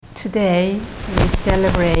Today, we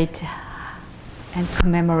celebrate and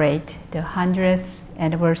commemorate the 100th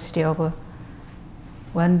anniversary of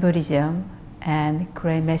Won Buddhism and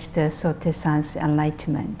Great Master Sotaesan's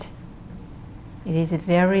enlightenment. It is a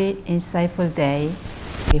very insightful day.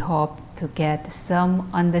 We hope to get some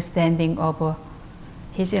understanding of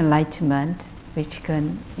his enlightenment, which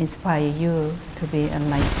can inspire you to be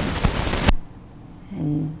enlightened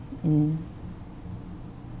in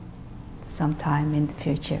sometime in the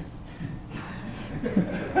future.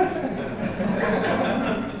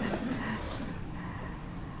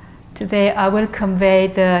 Today I will convey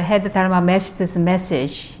the Head Dharma Master's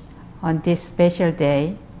message on this special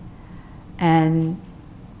day, and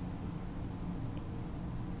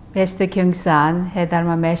Master Kyung-san, Head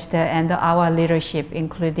Dharma Master, and our leadership,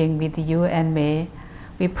 including with you and me,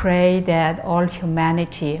 we pray that all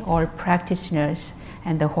humanity, all practitioners,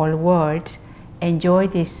 and the whole world enjoy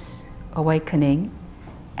this awakening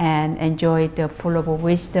and enjoy the full of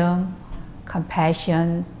wisdom,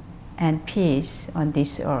 compassion, and peace on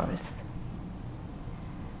this earth.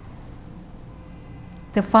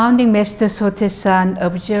 The founding Master Sotaesan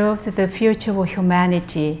observed the future of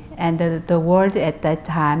humanity and the world at that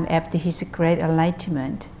time after his great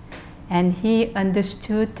enlightenment, and he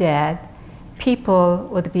understood that people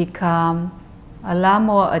would become a lot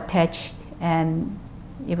more attached and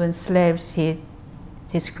even slaves, he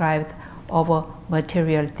described, over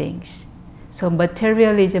material things. So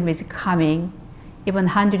materialism is coming. Even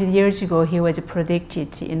 100 years ago, he was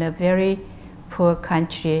predicted in a very poor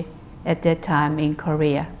country at that time in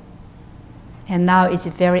Korea. And now it's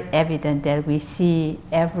very evident that we see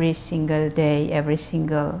every single day, every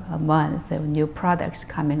single month, new products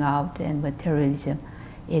coming out, and materialism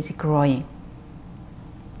is growing.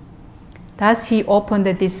 Thus, he opened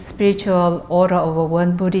this spiritual order of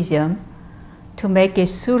Won Buddhism to make it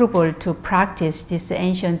suitable to practice this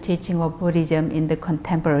ancient teaching of Buddhism in the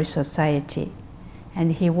contemporary society.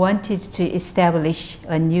 And he wanted to establish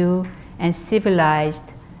a new and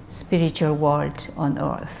civilized spiritual world on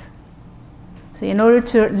earth. So in order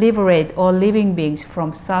to liberate all living beings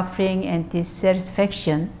from suffering and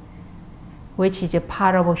dissatisfaction, which is a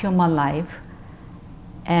part of human life,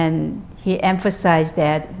 and he emphasized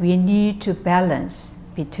that we need to balance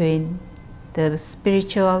between the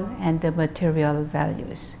spiritual and the material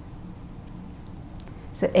values.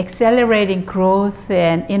 So accelerating growth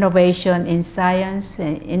and innovation in science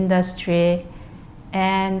and industry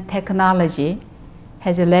and technology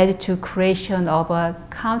has led to creation of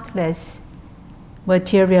countless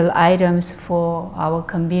material items for our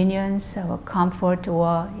convenience, our comfort,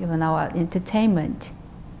 or even our entertainment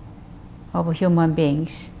of human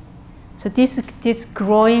beings. So this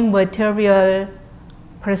growing material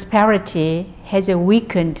prosperity has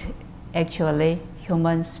weakened, actually,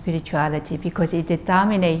 human spirituality, because it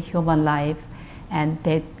dominates human life, and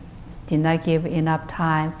they did not give enough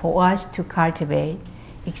time for us to cultivate,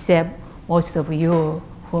 except most of you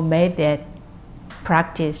who made that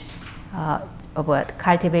practice of a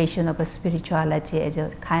cultivation of a spirituality as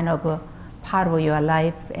a kind of a part of your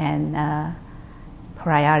life and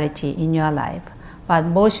priority in your life. But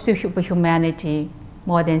most of humanity,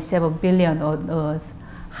 more than 7 billion on earth,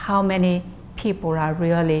 how many people are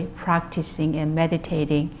really practicing and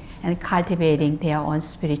meditating and cultivating their own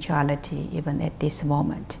spirituality even at this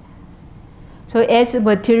moment? So as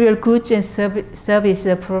material goods and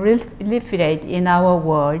services proliferate in our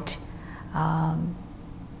world,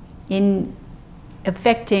 in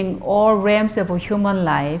affecting all realms of human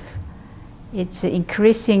life, it's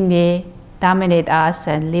increasingly dominate us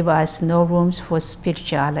and leave us no rooms for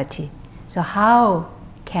spirituality. So how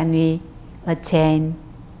can we attain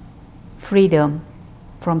freedom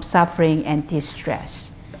from suffering and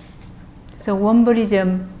distress? So Won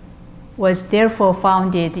Buddhism was therefore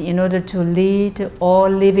founded in order to lead all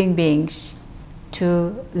living beings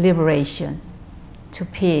to liberation, to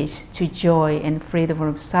peace, to joy, and freedom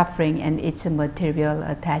from suffering and its material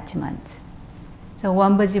attachments. So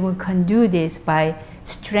Won Buddhism can do this by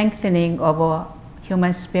strengthening of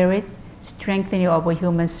human spirit, strengthening of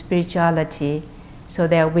human spirituality, so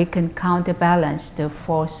that we can counterbalance the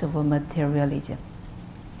force of materialism.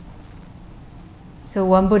 So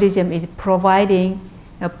Won Buddhism is providing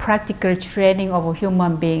a practical training of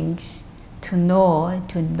human beings to know,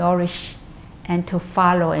 to nourish, and to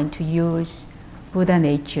follow and to use Buddha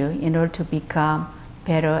nature in order to become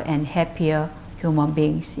better and happier human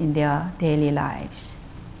beings in their daily lives.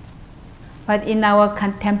 But in our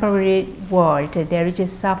contemporary world, there is a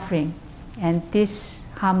suffering, and this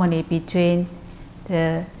harmony between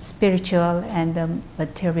the spiritual and the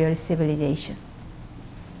material civilization.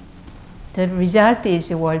 The result is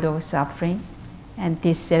a world of suffering, and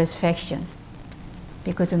dissatisfaction.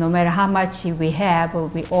 Because no matter how much we have,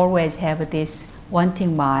 we always have this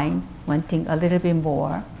wanting mind, wanting a little bit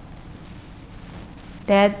more.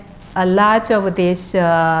 That a lot of this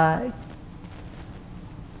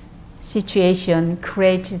situation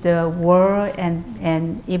creates the war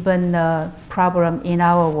and even problem in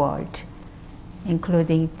our world,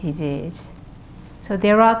 including disease. So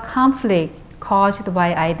there are conflicts caused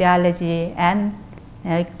by ideology and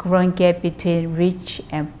growing gap between rich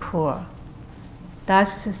and poor.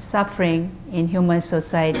 Thus, suffering in human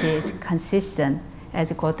society is consistent,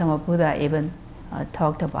 as Gautama Buddha even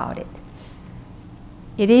talked about it.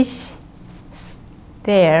 It is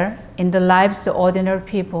there in the lives of ordinary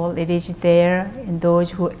people. It is there in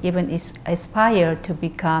those who even aspire to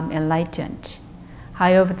become enlightened.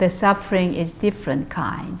 However, the suffering is different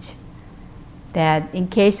kinds. That in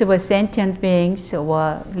case of a sentient beings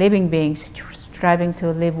or living beings striving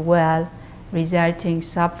to live well, resulting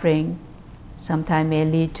suffering sometimes may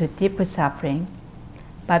lead to deeper suffering.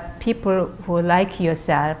 But people who, like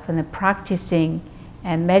yourself, and practicing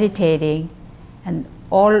and meditating, and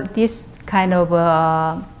all these kind of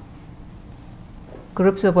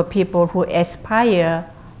groups of people who aspire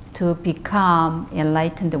to become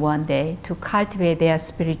enlightened one day, to cultivate their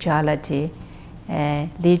spirituality,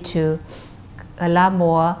 lead to a lot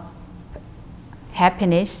more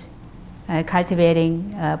happiness,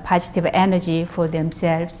 cultivating positive energy for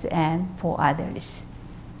themselves and for others.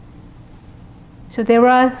 So there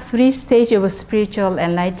are 3 stages of spiritual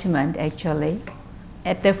enlightenment actually.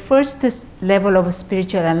 At the first level of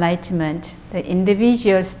spiritual enlightenment, the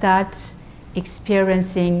individual starts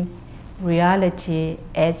experiencing reality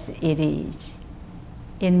as it is.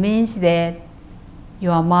 It means that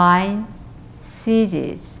your mind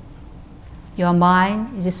ceases. Your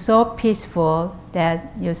mind is so peaceful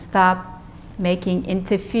that you stop making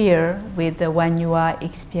interfere with the one you are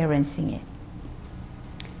experiencing it.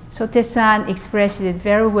 Sotaesan expressed it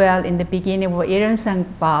very well in the beginning of Ilonsang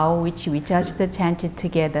Bao, which we just chanted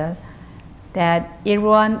together, that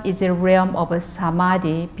Ilon is a realm of a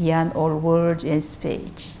samadhi beyond all words and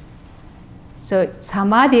speech. So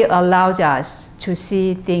samadhi allows us to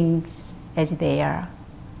see things as they are,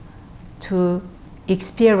 to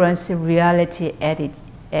experience reality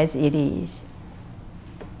as it is.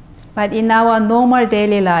 But in our normal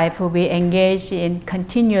daily life, we engage in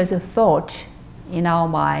continuous thought in our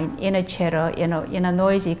mind, inner chatter, inner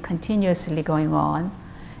noise continuously going on,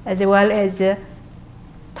 as well as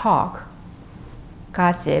talk,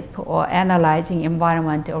 gossip, or analyzing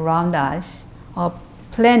environment around us, or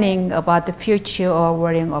planning about the future or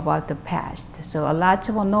worrying about the past. So a lot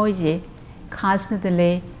of noise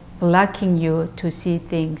constantly blocking you to see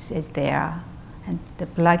things as they are, and the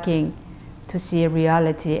blocking to see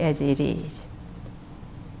reality as it is.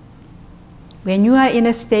 When you are in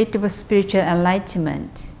a state of spiritual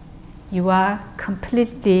enlightenment, you are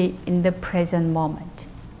completely in the present moment.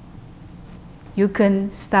 You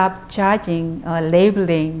can stop judging or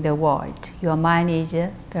labeling the world. Your mind is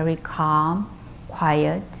very calm,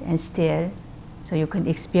 quiet, and still, so you can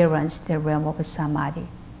experience the realm of samadhi.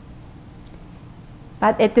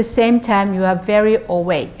 But at the same time, you are very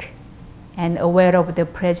awake and aware of the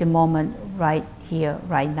present moment right here,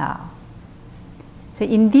 right now. So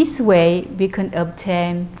in this way, we can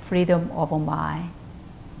obtain freedom of mind.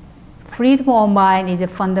 Freedom of mind is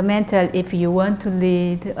fundamental if you want to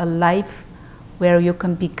lead a life where you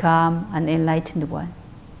can become an enlightened one.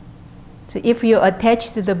 So if you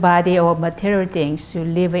attach to the body or material things, you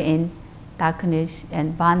live in darkness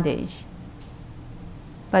and bondage.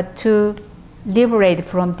 But to liberate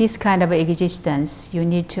from this kind of existence, you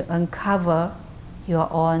need to uncover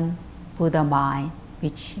your own Buddha mind,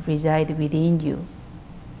 which resides within you.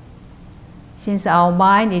 Since our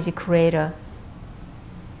mind is a creator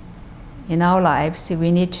in our lives,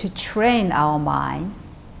 we need to train our mind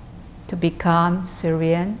to become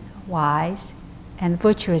serene, wise, and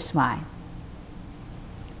virtuous mind.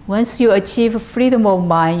 Once you achieve freedom of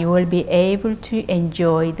mind, you will be able to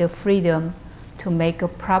enjoy the freedom to make a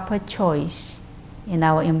proper choice in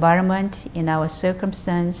our environment, in our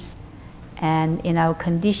circumstance, and in our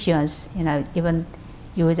conditions, even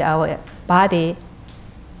use our body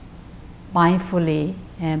mindfully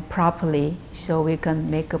and properly so we can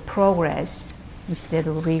make a progress instead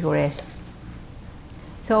of regress.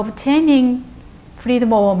 So obtaining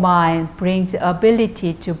freedom of mind brings the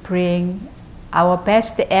ability to bring our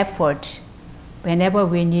best effort whenever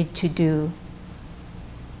we need to do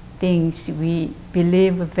things we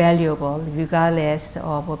believe valuable, regardless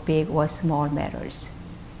of big or small matters.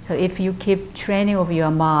 So if you keep training of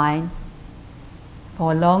your mind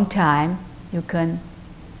for a long time, you can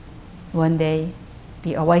one day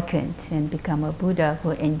be awakened and become a Buddha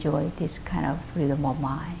who enjoy this kind of freedom of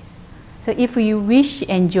mind. So if you wish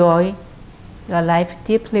to enjoy your life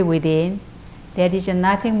deeply within, there is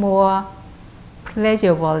nothing more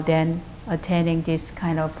pleasurable than attaining this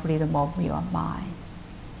kind of freedom of your mind.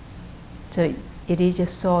 So it is a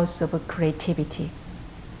source of creativity.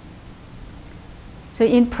 So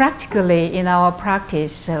in our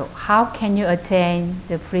practice, so how can you attain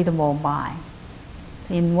the freedom of mind?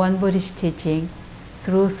 So in one Buddhist teaching,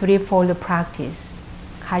 through threefold practice,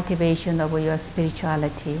 cultivation of your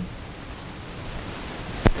spirituality,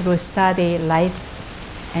 through study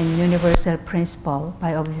life and universal principle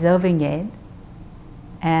by observing it,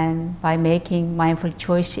 and by making mindful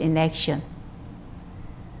choice in action.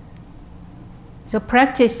 So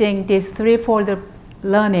practicing this threefold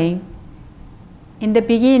learning, in the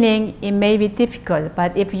beginning it may be difficult,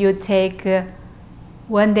 but if you take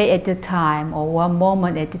one day at a time, or one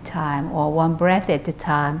moment at a time, or one breath at a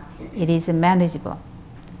time, it is manageable.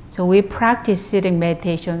 So we practice sitting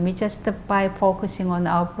meditation just by focusing on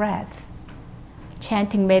our breath.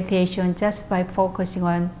 Chanting meditation just by focusing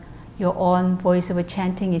on your own voice of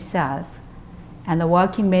chanting itself. And the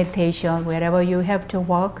walking meditation, wherever you have to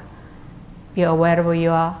walk, be aware of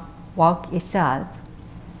your walk itself.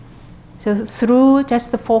 So through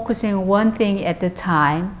just focusing on one thing at a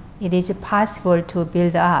time, it is possible to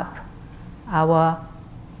build up our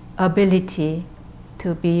ability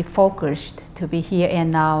to be focused, to be here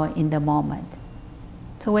and now in the moment.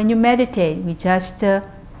 So when you meditate, we just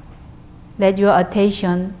let your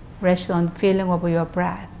attention rest on feeling of your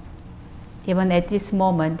breath. Even at this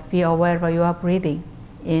moment, be aware of your breathing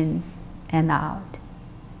in and out.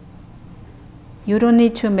 You don't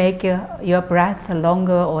need to make your breath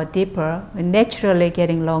longer or deeper, naturally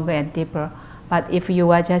getting longer and deeper. But if you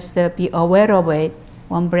are just be aware of it,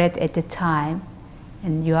 one breath at a time,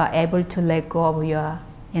 and you are able to let go of your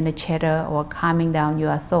inner chatter or calming down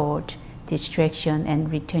your thought, distraction,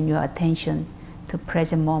 and return your attention to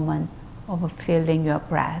present moment of feeling your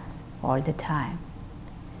breath all the time.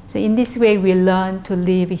 So in this way, we learn to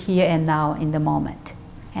live here and now in the moment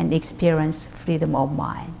and experience freedom of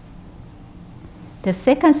mind. The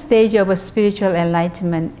second stage of a spiritual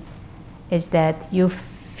enlightenment is that you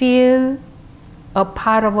feel a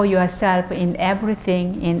part of yourself in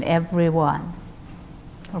everything, in everyone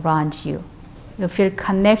around you. You feel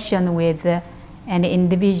connection with any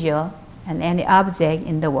individual and any object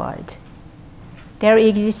in the world. There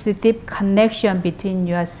exists a deep connection between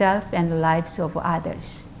yourself and the lives of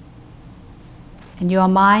others. And your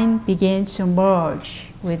mind begins to merge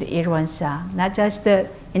with Irwansang, not just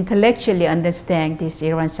intellectually understand this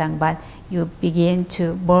Irwansang, but you begin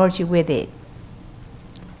to merge with it.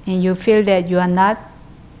 And you feel that you are not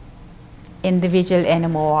individual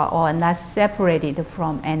anymore or not separated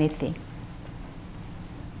from anything.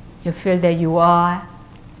 You feel that you are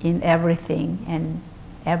in everything, and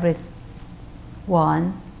everyone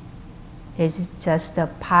is just a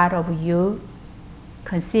part of you.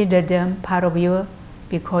 Consider them part of you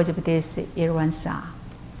because of this Irwansang.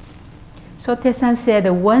 Sotaesan said,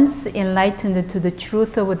 once enlightened to the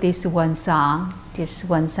truth of this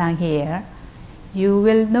Wansang here, you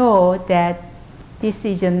will know that this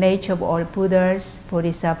is the nature of all Buddhas,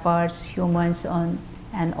 Bodhisattvas, humans,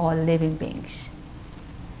 and all living beings.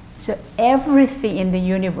 So everything in the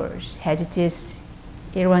universe has this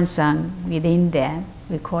Irwansang within them.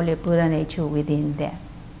 We call it Buddha nature within them.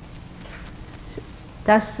 So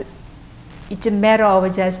thus, it's a matter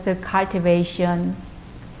of just the cultivation,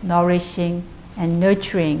 nourishing, and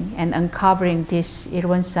nurturing, and uncovering this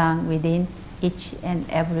Irwansang within each and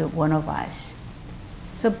every one of us.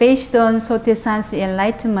 So based on Sotaesan's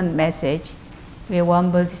enlightenment message, we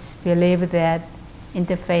want to believe that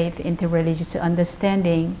interfaith, interreligious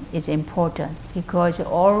understanding is important, because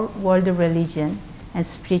all world religion and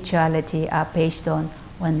spirituality are based on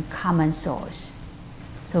one common source.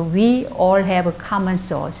 So we all have a common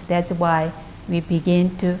source. That's why we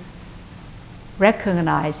begin to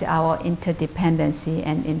recognize our interdependency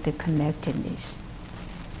and interconnectedness.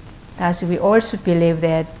 Thus, we also believe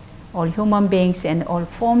that all human beings and all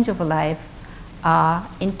forms of life are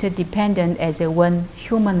interdependent as a one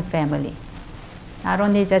human family. Not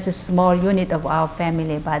only just a small unit of our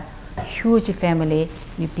family, but a huge family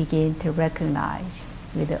we begin to recognize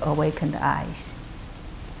with the awakened eyes.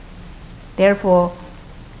 Therefore,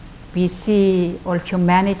 we see all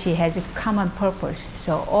humanity has a common purpose.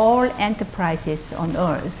 So all enterprises on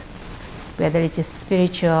earth, whether it's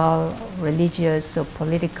spiritual, religious, or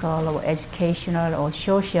political, or educational, or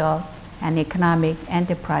social and economic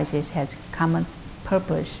enterprises, has common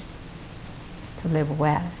purpose to live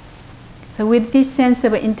well. So with this sense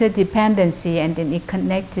of interdependency and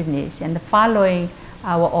connectedness and following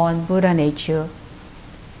our own Buddha nature,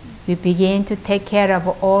 we begin to take care of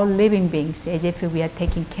all living beings as if we are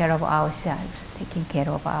taking care of ourselves, taking care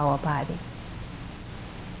of our body.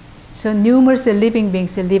 So numerous living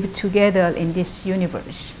beings live together in this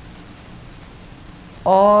universe.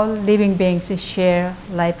 All living beings share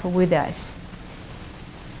life with us.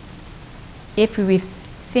 If we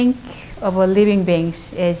think of living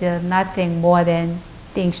beings as nothing more than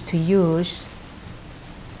things to use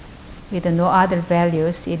with no other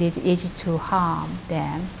values, it is easy to harm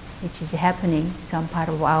them, which is happening in some part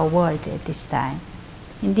of our world at this time.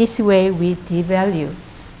 In this way, we devalue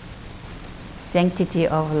sanctity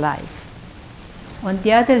of life. On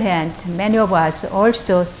the other hand, many of us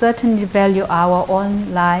also certainly value our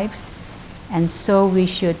own lives, and so we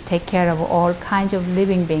should take care of all kinds of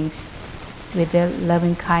living beings with a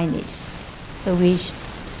loving kindness. So we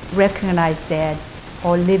recognize that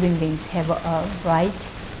all living beings have a right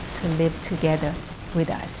to live together with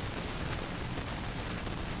us.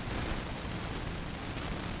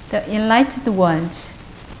 The enlightened ones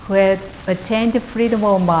who have attained freedom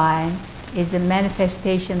of mind is a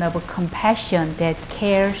manifestation of a compassion that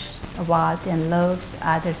cares about and loves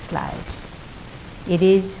others' lives. It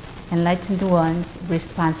is enlightened ones'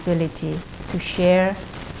 responsibility to share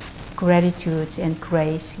gratitude and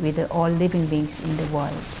grace with all living beings in the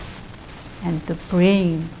world and to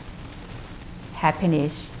bring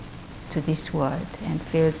happiness to this world and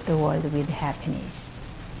fill the world with happiness.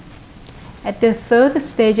 At the third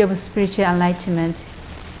stage of spiritual enlightenment,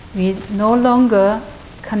 we no longer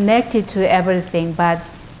connected to everything, but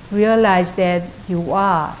realize that you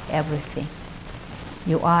are everything.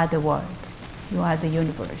 You are the world. You are the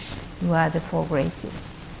universe. You are the four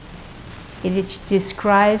graces. It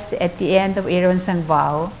describes at the end of Ironsang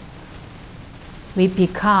vow, we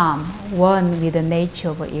become one with the nature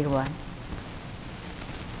of Irwan.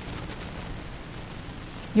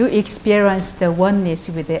 You experience the oneness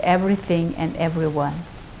with everything and everyone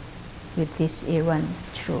with this Irwan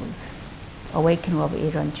truth, awakening of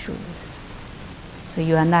Irwan truth. So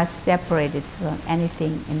you are not separated from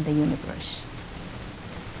anything in the universe.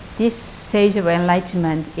 This stage of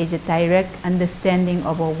enlightenment is a direct understanding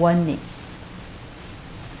of a oneness.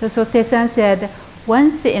 So Sotaesan said,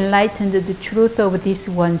 once enlightened to the truth of this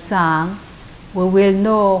one sang, we will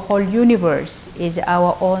know whole universe is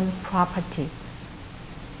our own property.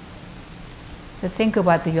 So think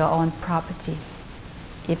about your own property.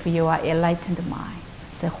 If you are enlightened mind,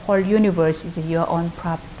 the whole universe is your own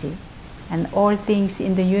property, and all things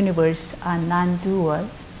in the universe are non-dual,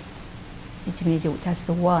 which means just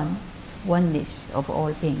oneness of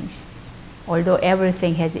all beings, although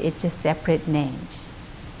everything has its separate names.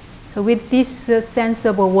 So with this sense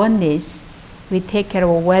of oneness, we take care of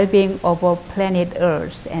the well-being of our planet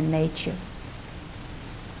Earth and nature.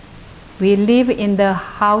 We live in the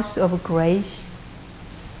house of grace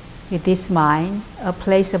with this mind, a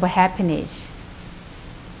place of happiness.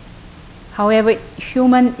 However,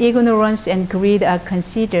 human ignorance and greed are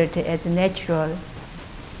considered as natural,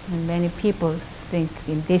 and many people think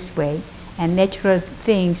in this way, and natural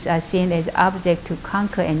things are seen as objects to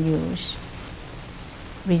conquer and use,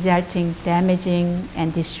 resulting damaging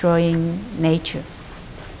and destroying nature.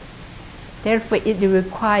 Therefore, it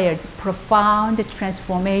requires profound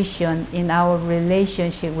transformation in our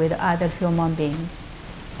relationship with other human beings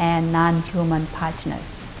and non-human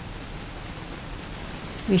partners.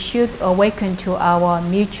 We should awaken to our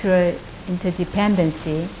mutual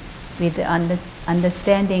interdependency with the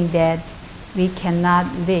understanding that we cannot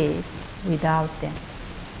live without them.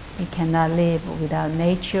 We cannot live without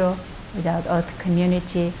nature, without earth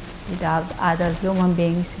community, without other human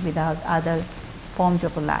beings, without other forms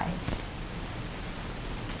of life.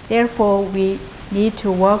 Therefore, we need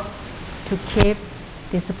to work to keep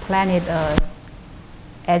this planet Earth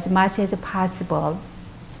as much as possible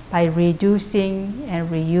by reducing and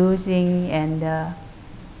reusing and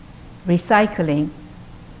recycling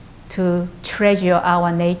to treasure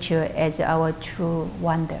our nature as our true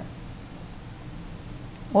wonder.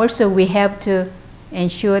 Also, we have to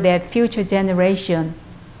ensure that future generation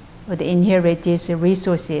would inherit these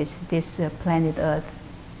resources, this planet Earth,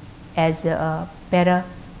 as a better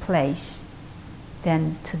place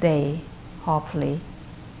than today, hopefully.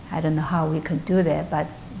 I don't know how we can do that, but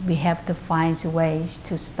we have to find ways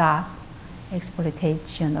to stop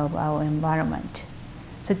exploitation of our environment.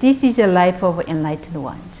 So this is a life of enlightened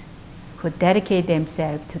ones who dedicate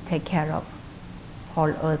themselves to take care of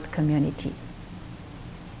whole earth community.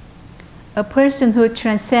 A person who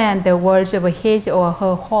transcends the walls of his or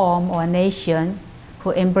her home or nation,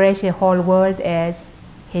 who embraces the whole world as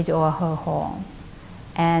his or her home,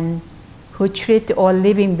 and who treat all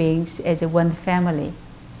living beings as one family.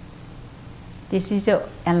 This is an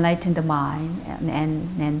enlightened mind,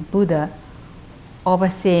 and Buddha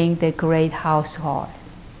overseeing the great household.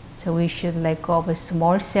 So we should let go of a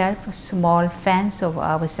small self, small fence of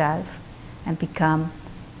ourselves, and become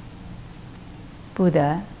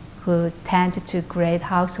Buddha who tends to great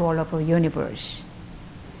household of the universe.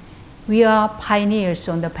 We are pioneers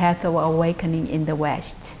on the path of awakening in the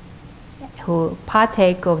West, who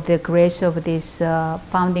partake of the grace of this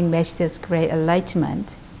founding master's great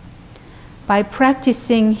enlightenment. By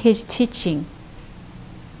practicing his teaching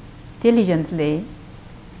diligently,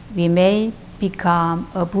 we may become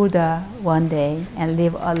a Buddha one day and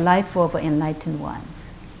live a life of enlightened ones.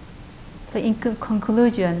 So in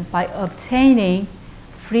conclusion, by obtaining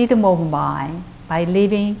freedom of mind, by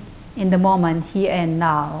living in the moment here and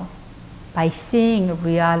now, by seeing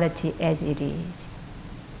reality as it is,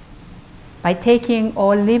 by taking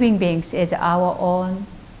all living beings as our own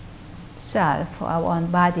self, our own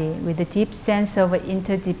body, with a deep sense of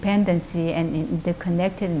interdependency and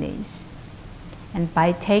interconnectedness, and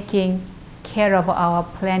by taking care of our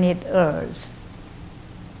planet Earth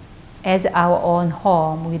as our own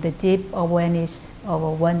home with a deep awareness of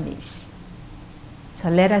oneness. So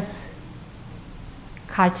let us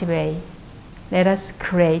cultivate, let us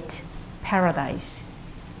create paradise,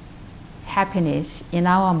 happiness in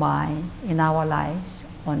our mind, in our lives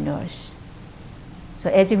on earth. So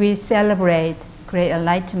as we celebrate great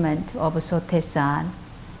enlightenment of Sotaesan,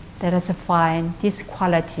 let us find this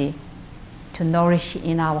quality to nourish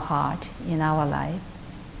in our heart, in our life,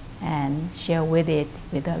 and share with it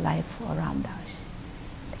with the life around us.